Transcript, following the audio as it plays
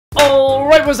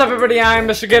Alright, what's up everybody, I'm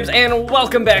Mr. Gibbs, and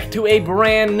welcome back to a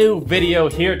brand new video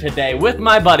here today with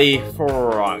my buddy,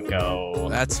 Franco.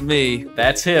 That's me.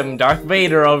 That's him, Darth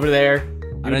Vader over there.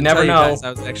 I didn't never tell you know. guys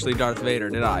I was actually Darth Vader,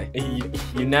 did I?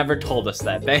 You never told us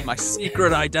that, babe. My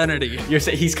secret identity.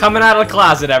 He's coming out of the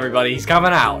closet, everybody. He's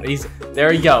coming out.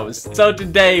 There he goes. So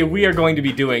today we are going to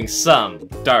be doing some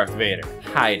Darth Vader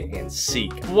hide and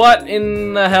seek. What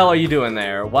in the hell are you doing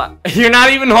there? What? You're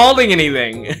not even holding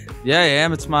anything. Yeah, I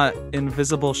am. It's my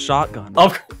invisible shotgun.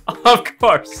 Of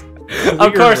course.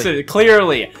 Of course it is.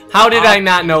 Clearly. How did I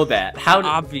not know that?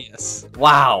 Obvious.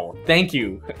 Wow. Thank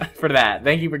you for that.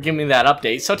 Thank you for giving me that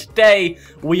update. So today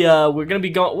we're gonna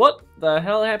be going. What the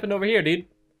hell happened over here, dude?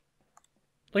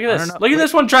 Look at this. Look at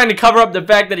this one trying to cover up the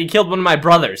fact that he killed one of my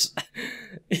brothers.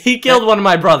 He killed one of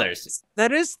my brothers.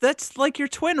 That's like your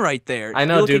twin right there. I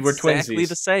know, dude. We're twinsies. Exactly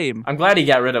the same. I'm glad he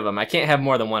got rid of him. I can't have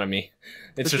more than one of me.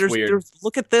 It's just weird.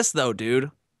 Look at this though,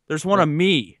 dude. There's one of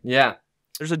me. Yeah.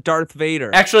 There's a Darth Vader.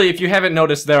 Actually, if you haven't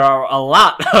noticed, there are a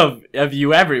lot of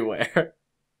you everywhere.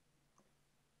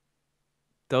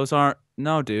 Those aren't.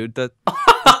 No, dude.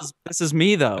 This is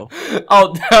me though.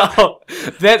 Oh no.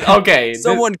 That okay.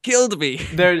 Someone killed me.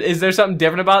 Is there something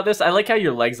different about this? I like how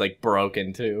your leg's like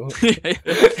broken too.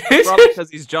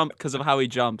 Probably because of how he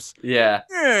jumps. Yeah.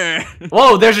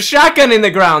 Whoa, there's a shotgun in the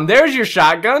ground. There's your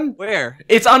shotgun. Where?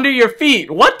 It's under your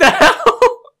feet. What the hell?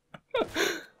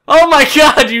 Oh my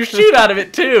god, you shoot out of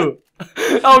it too.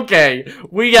 Okay,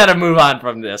 we gotta move on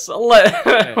from this.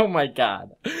 Oh my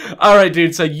god. Alright,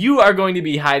 dude, so you are going to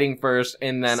be hiding first,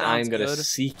 and then I'm gonna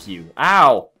seek you.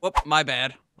 Ow! Whoop, my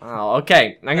bad. Oh,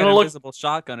 okay. I'm gonna look. Invisible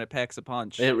shotgun, it packs a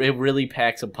punch. It really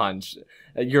packs a punch.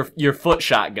 Your foot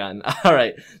shotgun.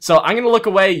 Alright, so I'm gonna look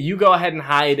away, you go ahead and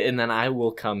hide, and then I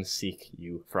will come seek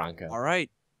you, Franco.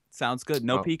 Alright, sounds good.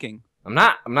 No peeking. I'm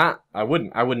not. I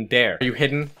wouldn't dare. Are you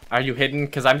hidden? Are you hidden?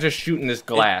 Because I'm just shooting this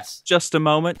glass. Just a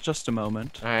moment. Just a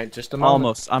moment. All right, just a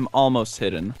moment. I'm almost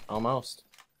hidden. Almost.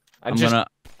 I'm just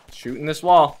shooting this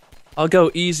wall. I'll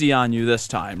go easy on you this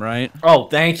time, right? Oh,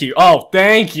 thank you. Oh,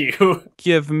 thank you.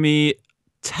 Give me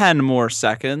 10 more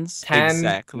seconds. 10,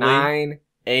 exactly. 9,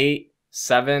 8,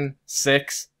 7,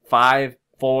 6, 5,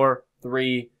 4,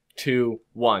 3, 2,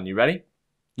 1. You ready?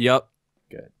 Yep.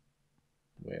 Good.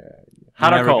 Where are you?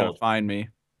 Hot or cold? Gonna find me.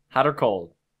 Hot or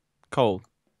cold? Cold.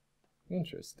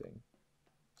 Interesting.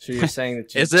 So you're saying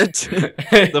that you... Is it?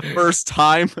 The first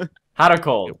time? Hot or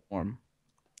cold? Get warm.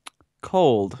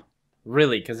 Cold.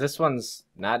 Really? Because this one's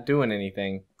not doing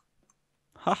anything.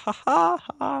 Ha ha ha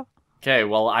ha. Okay,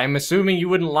 well, I'm assuming you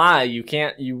wouldn't lie. You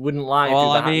wouldn't lie through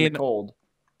the hot and the cold.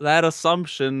 That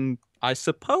assumption, I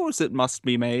suppose it must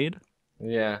be made.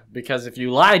 Yeah, because if you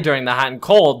lie during the hot and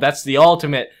cold, that's the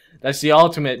ultimate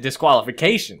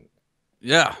disqualification.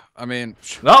 Yeah, I mean...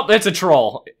 Nope, it's a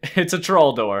troll. It's a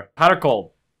troll door. Hot or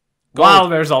cold? Wow,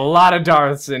 there's a lot of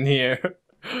Darths in here.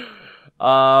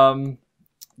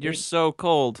 You're so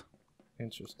cold.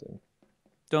 Interesting.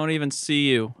 Don't even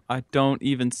see you. I don't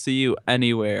even see you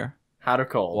anywhere. Hot or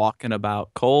cold? Walking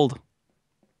about. Cold.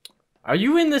 Are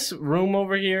you in this room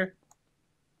over here?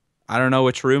 I don't know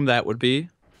which room that would be.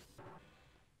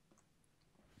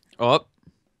 Oh.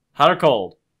 Hot or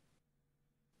cold?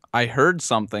 I heard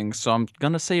something, so I'm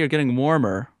gonna say you're getting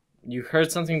warmer. You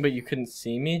heard something, but you couldn't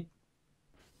see me?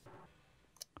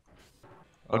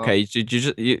 Okay,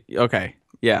 okay.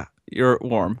 Yeah, you're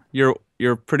warm.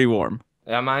 You're pretty warm.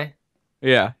 Am I?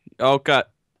 Yeah. Oh god.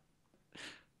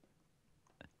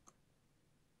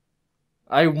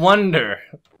 I wonder.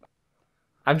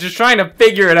 I'm just trying to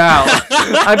figure it out.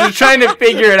 I'm just trying to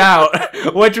figure it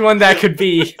out. Which one that could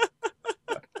be.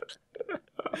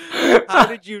 How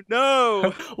did you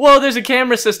know? Whoa, there's a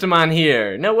camera system on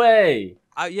here. No way.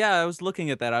 Yeah, I was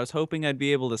looking at that. I was hoping I'd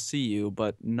be able to see you,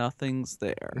 but nothing's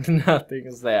there.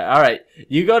 Nothing's there. All right,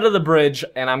 you go to the bridge,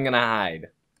 and I'm gonna hide.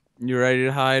 You ready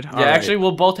to hide? Yeah, actually,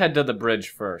 we'll both head to the bridge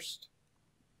first.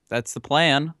 That's the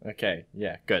plan. Okay,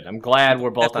 yeah, good. I'm glad we're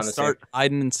both on the same. Start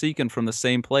hiding and seeking from the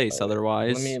same place.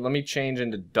 Otherwise, let me change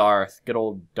into Darth. Good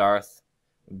old Darth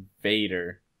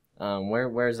Vader.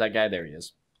 Where's that guy? There he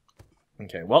is.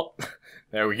 Okay, well,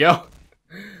 there we go.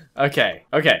 Okay,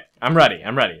 I'm ready.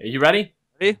 Are you ready?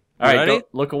 Ready? All right, go,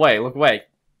 look away.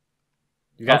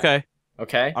 You got okay.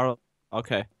 Okay.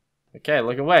 Okay. Okay,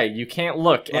 look away. You can't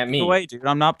look at me. Look away, dude.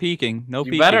 I'm not peeking. No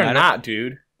peeking. You better not,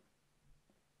 dude.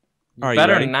 You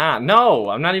better not. No,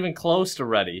 I'm not even close to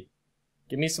ready.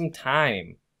 Give me some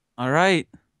time. All right.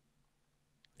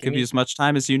 Give you as much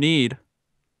time as you need.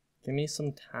 Give me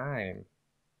some time,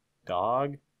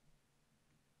 dog.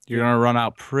 You're gonna run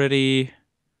out pretty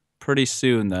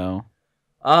soon, though.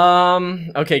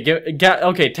 Okay,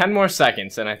 okay, 10 more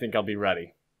seconds, and I think I'll be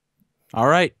ready. All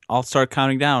right, I'll start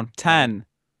counting down. 10,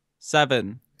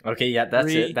 7, Okay, yeah, that's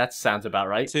 3, it. That sounds about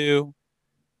right. 2,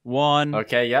 1.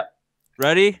 Okay, yep.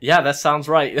 Ready? Yeah, that sounds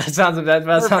right. That sounds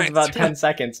about 10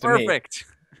 seconds to me. Perfect.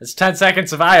 It's 10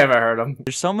 seconds if I ever heard them.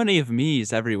 There's so many of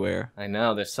me's everywhere. I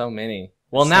know, there's so many.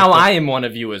 Well, It's now like I am one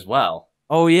of you as well.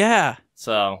 Oh, yeah.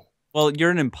 So, Well,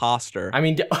 you're an imposter. I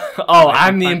mean,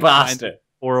 I'm the imposter.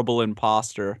 Horrible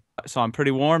imposter. So I'm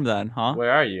pretty warm then, huh?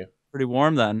 Where are you? Pretty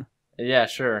warm then. Yeah,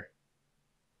 sure.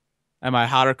 Am I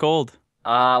hot or cold?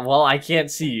 Well, I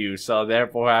can't see you, so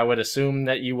therefore I would assume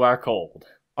that you are cold.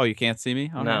 Oh, you can't see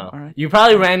me? Okay, No. all right. You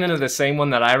probably ran into the same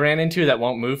one that I ran into that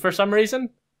won't move for some reason.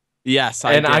 Yes,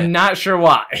 I And did. I'm not sure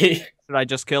why. Should I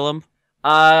just kill him?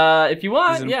 If you He's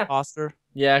want, an yeah. imposter.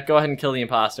 Yeah, go ahead and kill the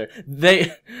imposter.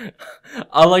 They,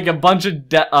 like a bunch of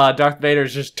Darth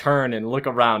Vaders just turn and look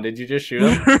around. Did you just shoot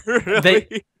them?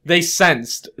 Really? They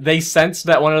sensed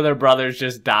that one of their brothers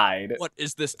just died. What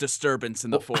is this disturbance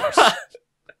in the force?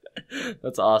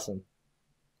 That's awesome.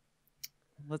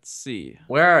 Let's see.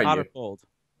 Where are Hot you? or cold?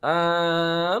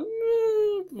 I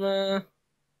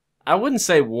wouldn't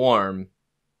say warm.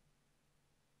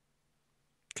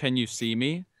 Can you see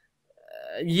me?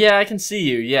 Yeah, I can see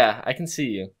you. Yeah, I can see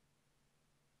you.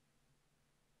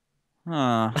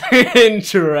 Huh.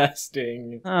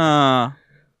 Interesting. Huh.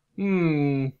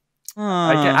 Hmm.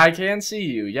 Huh. I can see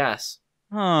you. Yes.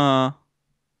 Huh.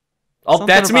 Oh, Something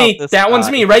that's about me. this That one's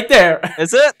guy. me right there.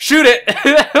 Is it? Shoot it.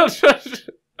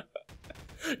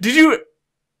 Did you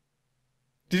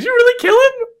really kill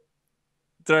him?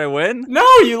 Did I win? No,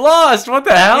 you lost. What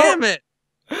the hell? Damn it!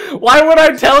 Why would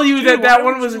I tell you Dude, that why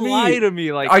one would was you me? lie to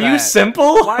me like Are that? you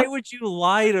simple? Why would you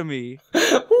lie to me?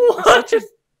 What?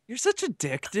 You're such a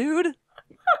dick, dude.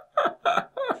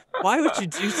 Why would you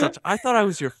do such? I thought I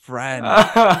was your friend.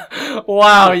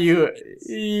 Wow,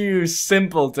 you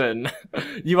simpleton.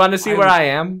 You want to see where I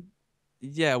am?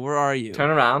 Yeah, where are you? Turn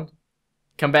around.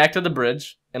 Come back to the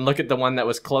bridge and look at the one that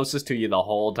was closest to you the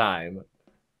whole time.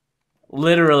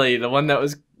 Literally, the one that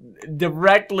was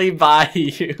directly by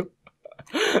you.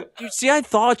 Dude, see, I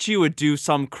thought you would do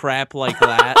some crap like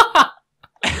that.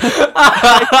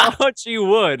 I thought you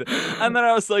would. And then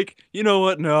I was like, you know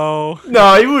what? No.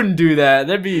 No, you wouldn't do that.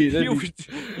 That'd be You would-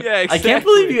 yeah, exactly. I can't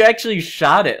believe you actually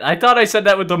shot it. I thought I said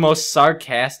that with the most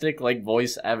sarcastic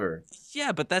voice ever.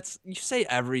 Yeah, but you say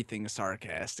everything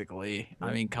sarcastically.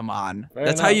 I mean, come on. Fair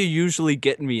That's how enough. you usually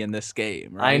get me in this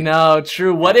game, right? I know,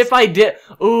 true. What if I did?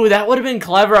 Ooh, that would have been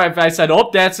clever if I said, "Oh,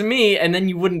 that's me," and then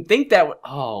you wouldn't think that.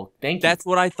 Oh, thank you. That's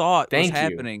what I thought Thank was you.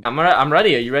 happening. I'm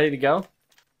ready. Are you ready to go?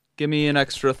 Give me an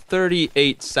extra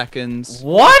 38 seconds.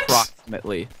 What?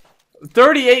 Approximately.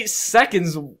 38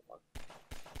 seconds.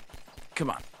 Come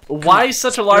on. Why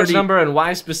such a large 30 number, and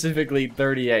why specifically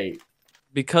 38?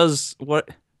 Because what?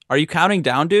 Are you counting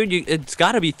down, dude? It's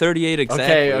got to be 38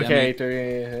 exactly. Okay, I mean,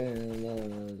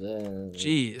 38.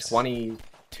 Jeez.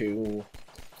 22,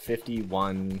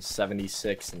 51,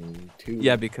 76, and 2.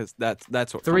 Yeah, because that's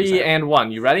what. 3 comes out. and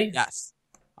 1. You ready? Yes.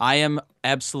 I am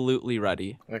absolutely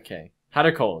ready. Okay. Hot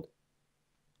or cold?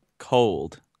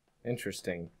 Cold.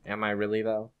 Interesting. Am I really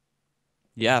though?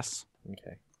 Yes.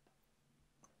 Okay.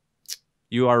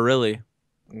 You are really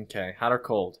Okay. Hot or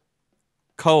cold?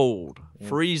 cold.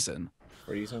 Freezing.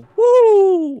 Freezing.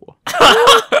 Woo!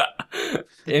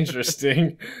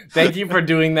 Interesting. Thank you for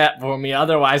doing that for me.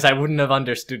 Otherwise, I wouldn't have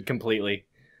understood completely.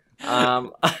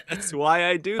 That's why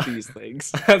I do these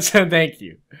things. So thank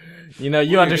you. You know, you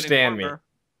Ooh, you're understand me. getting warmer.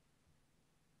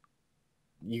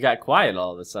 You got quiet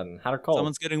all of a sudden. Hot or cold?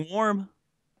 Someone's getting warm.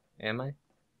 Am I?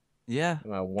 Yeah.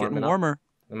 Am I warming Getting up? warmer.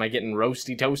 Am I getting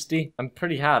roasty toasty? I'm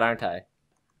pretty hot, aren't I?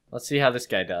 Let's see how this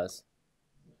guy does.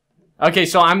 Okay,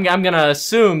 so I'm gonna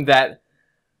assume that.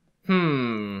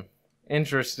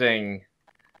 Interesting.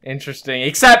 Interesting.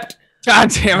 Except God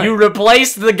damn it. you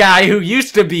replaced the guy who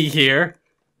used to be here.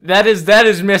 That is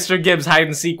Mr. Gibbs hide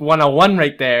and seek 101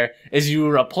 right there. Is you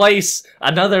replace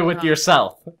another with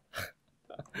yourself.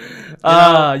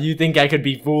 You think I could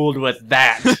be fooled with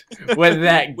that? With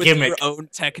that With gimmick? your own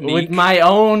technique. With my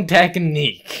own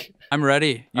technique. I'm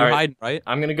ready. You're All right. hiding, right?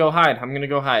 I'm gonna go hide. I'm gonna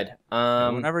go hide.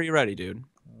 Whenever you're ready, dude.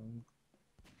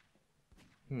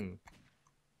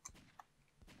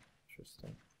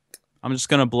 Interesting. I'm just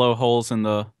gonna blow holes in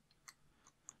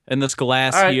this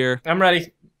glass All right, here. I'm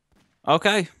ready.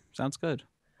 Okay, sounds good.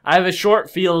 I have a short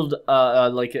field,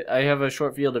 I have a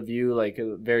short field of view, like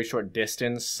a very short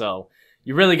distance. So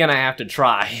you're really gonna have to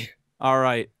try. All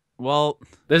right. Well.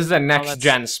 This is a next that's-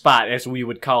 gen spot, as we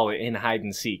would call it in hide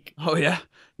and seek. Oh yeah.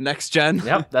 Next gen.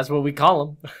 Yep, that's what we call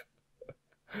them.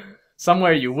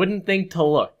 Somewhere you wouldn't think to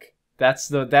look. That's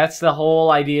the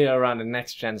whole idea around a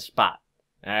next gen spot.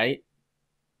 All right.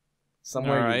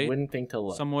 Somewhere you wouldn't think to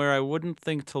look. Somewhere I wouldn't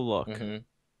think to look. Mm-hmm.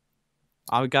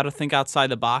 I got to think outside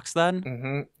the box then?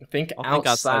 Mm-hmm. Think I'll think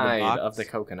outside the box. of the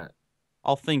coconut.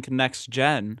 I'll think next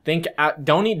gen. Think out.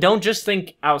 Don't just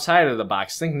think outside of the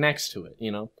box. Think next to it.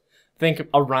 You know. Think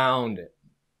around it.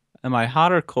 Am I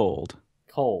hot or cold?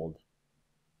 Cold.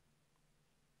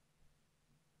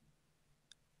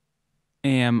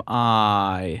 Am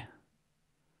I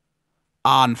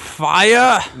on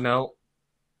fire? No.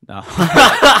 No.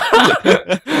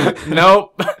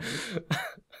 Nope.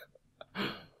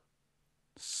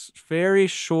 Very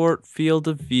short field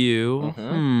of view.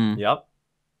 Mm-hmm. Yep.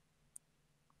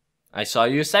 I saw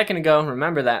you a second ago.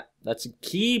 Remember that. That's a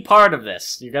key part of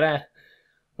this. You're gonna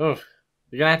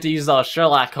have to use those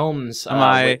Sherlock Holmes. Am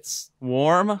I wits.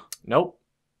 warm? Nope.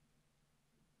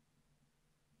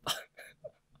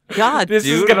 God, this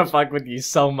dude. is gonna fuck with you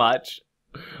so much.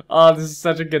 Oh, this is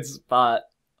such a good spot.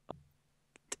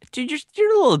 Dude, you're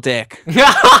a little dick.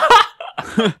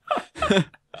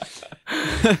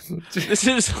 This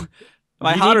is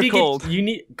my hot or cold. You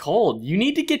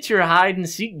need to get your hide and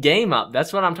seek game up.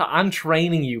 That's what I'm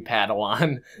training you,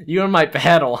 Padawan. You're my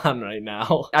Padawan right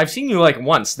now. I've seen you like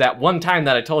once. That one time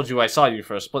that I told you I saw you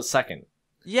for a split second.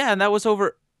 Yeah, and that was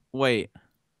over. Wait,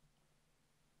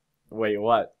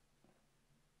 what?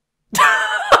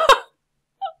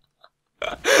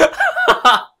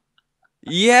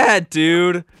 Yeah,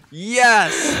 dude.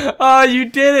 Yes. Oh, you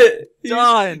did it.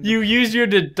 Done. You used your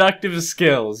deductive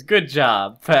skills. Good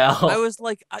job, pal. I was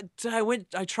like, I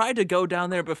tried to go down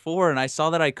there before, and I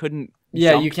saw that I couldn't.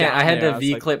 Yeah, you can't. I had to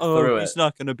V-clip through it. He's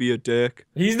not gonna be a dick.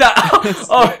 He's not.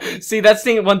 Oh, see, that's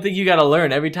one thing you gotta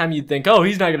learn. Every time you think, oh,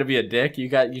 he's not gonna be a dick, you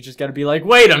just gotta be like,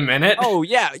 wait a minute. Oh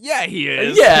yeah, he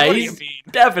is. Yeah, what he's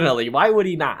definitely. Why would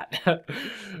he not?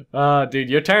 Dude,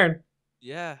 your turn.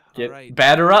 Yeah. All right.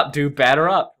 Batter up, dude. Batter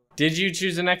up. Did you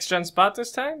choose a next gen spot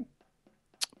this time?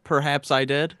 Perhaps I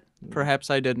did. Perhaps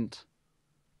I didn't.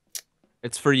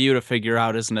 It's for you to figure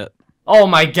out, isn't it? Oh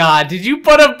my God! Did you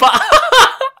put a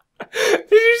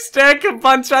Did you stack a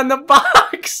bunch on the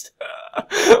box?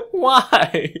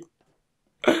 Why?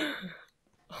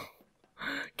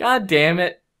 God damn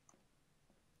it.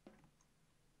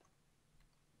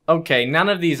 Okay, none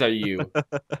of these are you.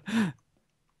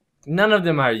 None of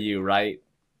them are you, right?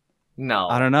 No.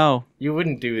 I don't know. You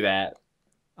wouldn't do that.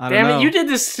 Damn it, you did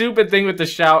this stupid thing with the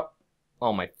shout.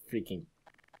 Oh my freaking...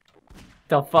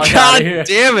 The fuck out God of here.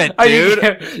 damn it,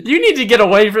 dude. You need to get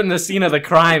away from the scene of the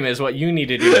crime is what you need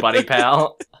to do, buddy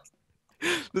pal.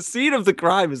 The scene of the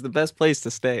crime is the best place to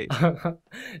stay.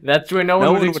 That's where no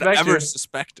one would ever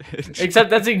suspect it. Except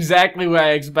that's exactly where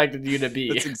I expected you to be.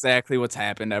 That's exactly what's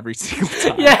happened every single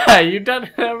time. Yeah, you've done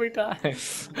it every time.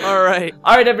 Alright.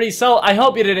 Alright, everybody, so I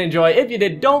hope you did enjoy. If you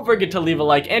did, don't forget to leave a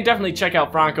like, and definitely check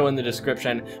out Franco in the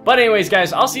description. But anyways,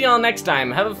 guys, I'll see y'all next time.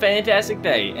 Have a fantastic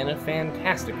day, and a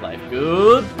fantastic life.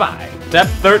 Goodbye. Step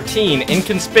 13,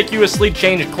 inconspicuously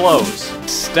change clothes.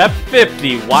 Step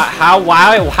 50,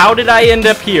 how did I end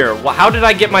up here? How did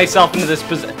I get myself into this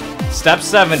position? Step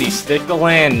 70, stick the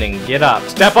landing, get up.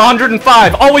 Step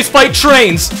 105, always fight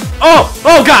trains!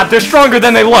 Oh God, they're stronger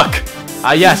than they look!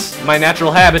 Yes, my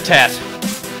natural habitat.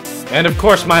 And of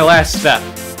course my last step,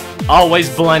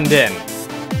 always blend in.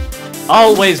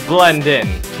 Always blend in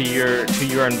to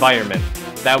your environment.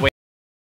 That way